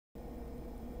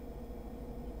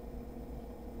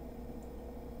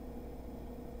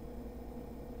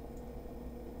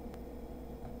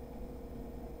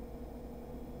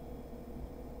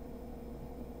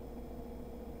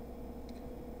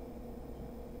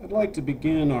I'd like to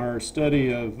begin our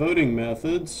study of voting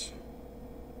methods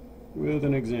with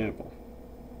an example.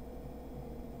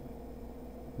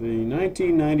 The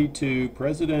 1992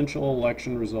 presidential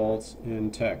election results in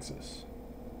Texas.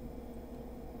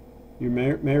 You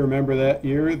may remember that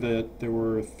year that there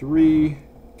were 3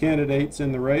 candidates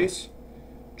in the race.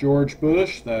 George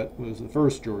Bush, that was the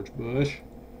first George Bush,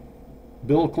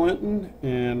 Bill Clinton,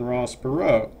 and Ross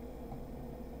Perot.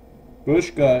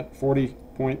 Bush got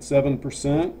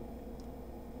 40.7%,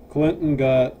 Clinton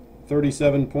got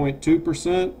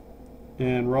 37.2%,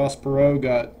 and Ross Perot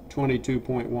got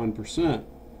 22.1%.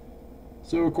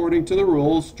 So according to the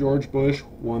rules, George Bush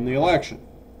won the election.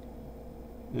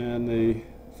 And the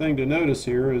thing to notice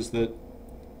here is that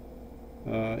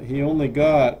he only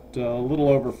got a little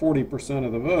over 40%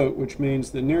 of the vote, which means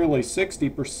that nearly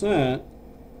 60%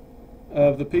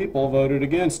 of the people voted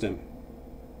against him.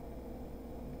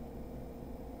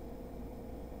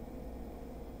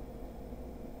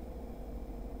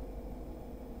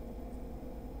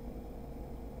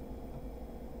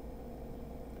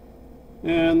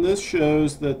 And this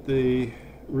shows that the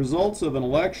results of an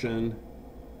election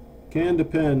can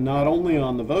depend not only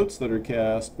on the votes that are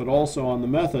cast, but also on the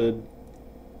method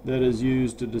that is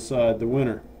used to decide the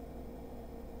winner.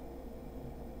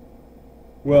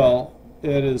 Well,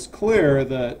 it is clear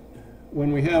that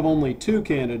when we have only 2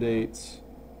 candidates,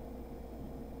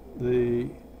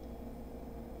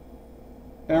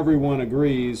 everyone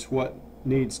agrees what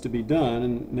needs to be done,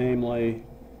 and namely,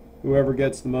 whoever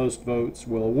gets the most votes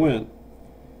will win.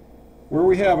 Where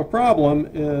we have a problem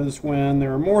is when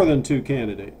there are more than 2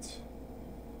 candidates.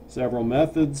 Several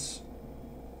methods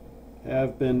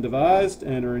have been devised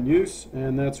and are in use,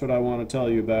 and that's what I want to tell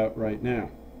you about right now.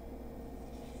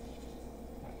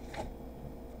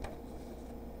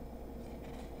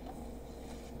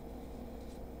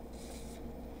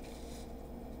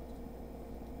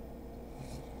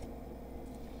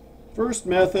 First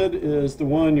method is the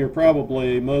one you're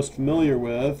probably most familiar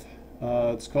with.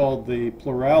 It's called the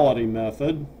plurality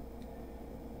method,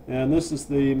 and this is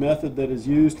the method that is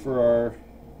used for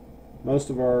most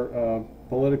of our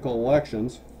political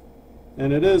elections,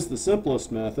 and it is the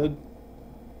simplest method.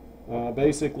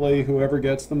 Basically, whoever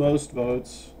gets the most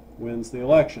votes wins the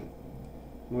election.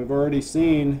 And we've already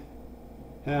seen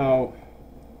how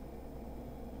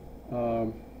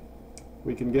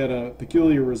we can get a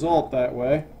peculiar result that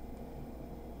way.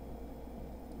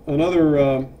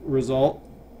 Another result,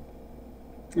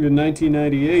 in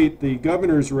 1998, the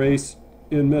governor's race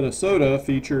in Minnesota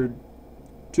featured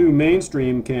 2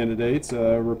 mainstream candidates,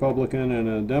 a Republican and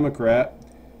a Democrat,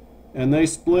 and they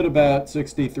split about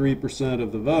 63%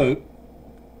 of the vote.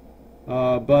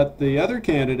 But the other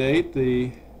candidate,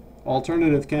 the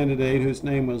alternative candidate whose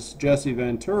name was Jesse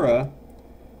Ventura,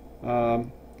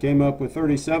 came up with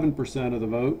 37% of the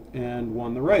vote and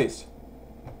won the race.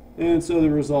 And so the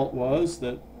result was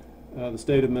that the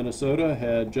state of Minnesota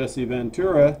had Jesse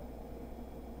Ventura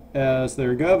as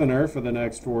their governor for the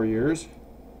next 4 years.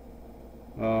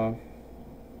 I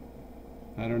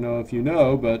don't know if you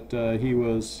know, but he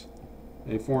was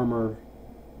a former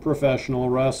professional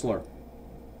wrestler.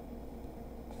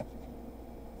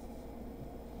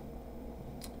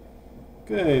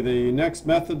 Okay, the next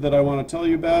method that I want to tell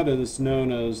you about is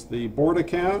known as the Borda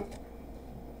count.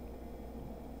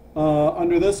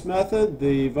 Under this method,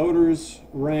 the voters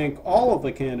rank all of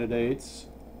the candidates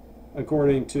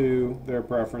according to their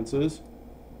preferences,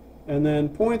 and then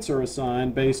points are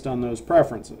assigned based on those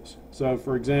preferences. So,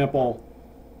 for example,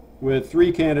 with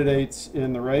 3 candidates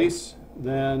in the race,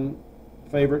 then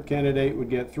favorite candidate would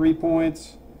get 3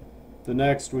 points, the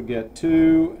next would get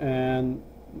 2, and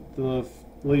the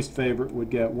least favorite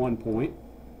would get 1 point.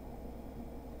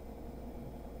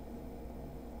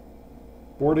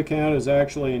 Borda count is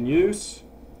actually in use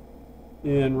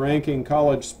in ranking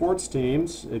college sports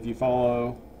teams. If you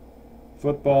follow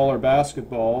football or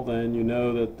basketball, then you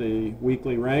know that the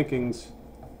weekly rankings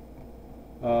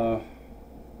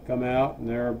come out, and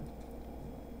they're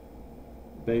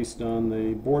based on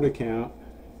the Borda count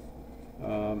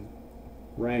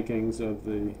rankings of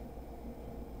the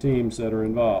teams that are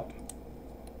involved.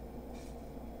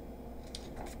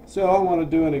 So I want to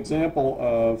do an example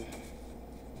of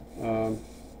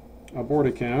a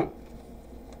Borda count.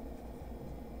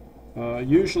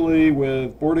 Usually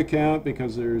with Borda count,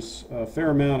 because there's a fair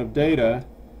amount of data,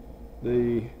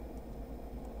 the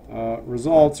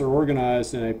results are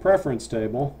organized in a preference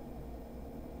table,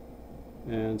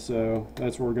 and so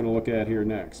that's what we're going to look at here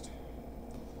next.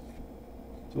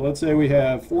 So let's say we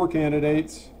have 4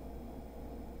 candidates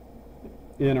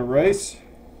in a race,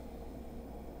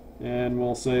 and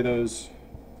we'll say those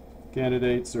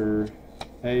candidates are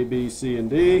A, B, C, and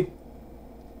D.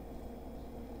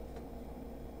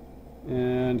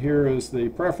 And here is the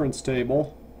preference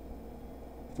table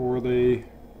for the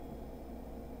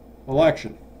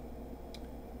election.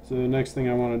 So the next thing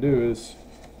I want to do is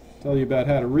tell you about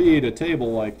how to read a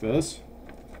table like this.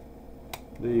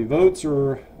 The votes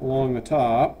are along the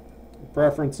top. The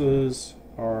preferences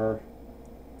are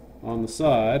on the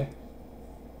side.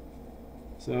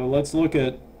 So let's look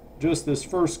at just this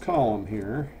first column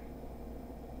here.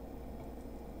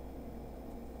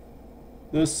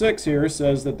 This 6 here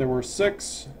says that there were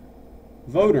 6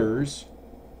 voters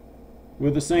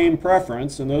with the same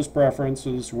preference, and those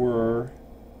preferences were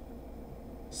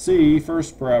C,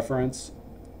 first preference,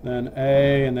 then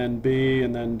A, and then B,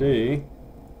 and then D.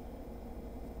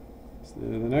 So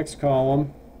the next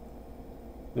column,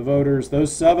 the voters,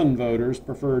 those 7 voters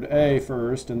preferred A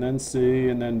first, and then C,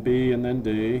 and then B, and then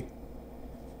D,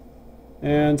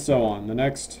 and so on. The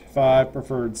next 5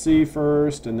 preferred C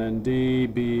first, and then D,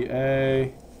 B,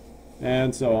 A,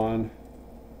 and so on.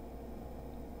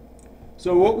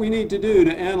 So what we need to do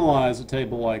to analyze a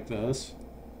table like this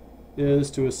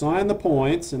is to assign the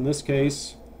points, in this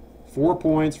case 4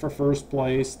 points for first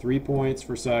place, 3 points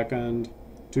for second,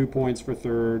 2 points for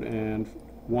third, and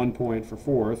 1 point for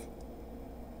fourth.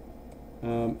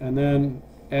 And then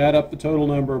add up the total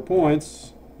number of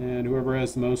points, and whoever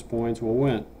has the most points will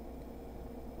win.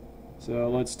 So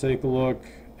let's take a look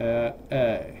at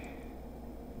A.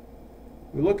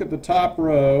 We look at the top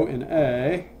row in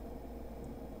A.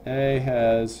 A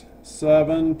has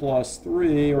 7 plus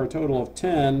 3, or a total of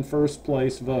 10 first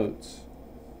place votes.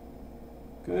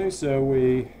 Okay, so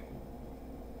we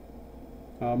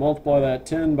multiply that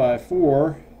 10 by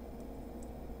 4,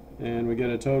 and we get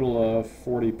a total of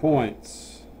 40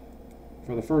 points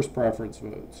for the first preference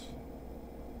votes.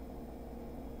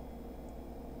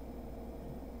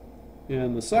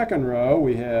 In the second row,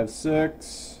 we have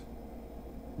 6,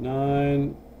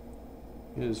 9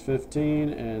 is 15,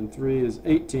 and 3 is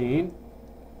 18.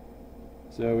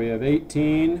 So we have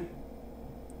 18,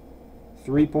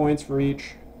 3 points for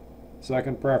each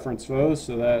second preference vote,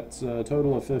 so that's a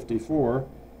total of 54.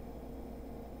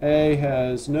 A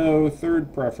has no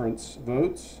third preference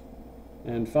votes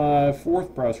and 5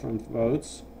 fourth preference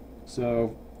votes,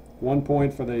 so 1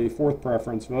 point for the fourth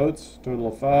preference votes, total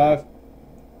of 5.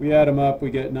 We add them up,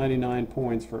 we get 99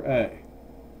 points for A.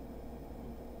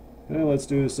 Okay, let's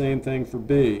do the same thing for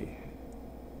B.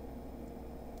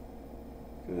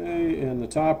 Okay, in the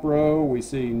top row we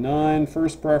see 9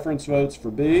 first preference votes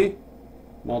for B.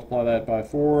 Multiply that by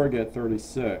 4, get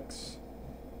 36.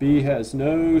 B has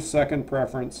no second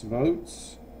preference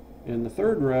votes. In the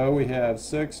third row we have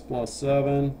 6 plus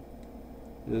 7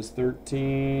 is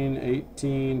 13,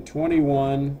 18,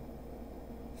 21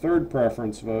 third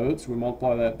preference votes. We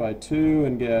multiply that by 2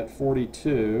 and get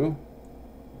 42.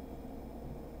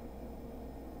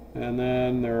 And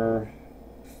then there are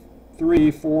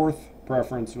 3 fourth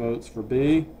preference votes for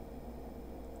B.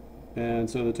 And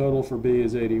so the total for B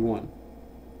is 81.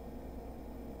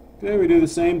 Okay, we do the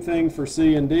same thing for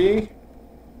C and D.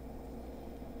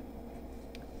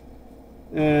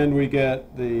 And we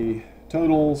get the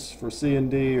totals for C and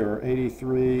D are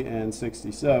 83 and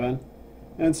 67.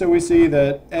 And so we see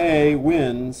that A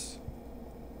wins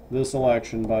this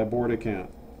election by board account.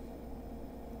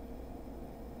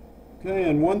 Okay,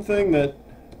 and one thing that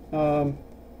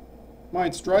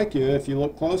might strike you if you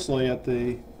look closely at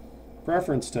the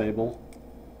preference table,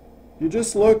 you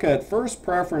just look at first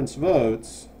preference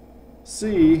votes,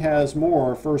 C has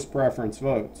more first preference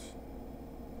votes.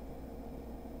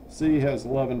 C has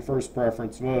 11 first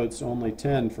preference votes, only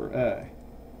 10 for A.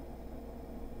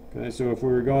 Okay, so if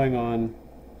we were going on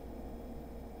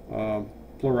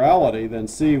plurality, then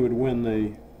C would win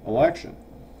the election.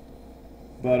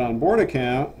 But on board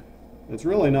account, it's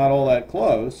really not all that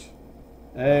close.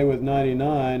 A with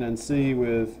 99 and C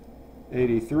with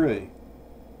 83.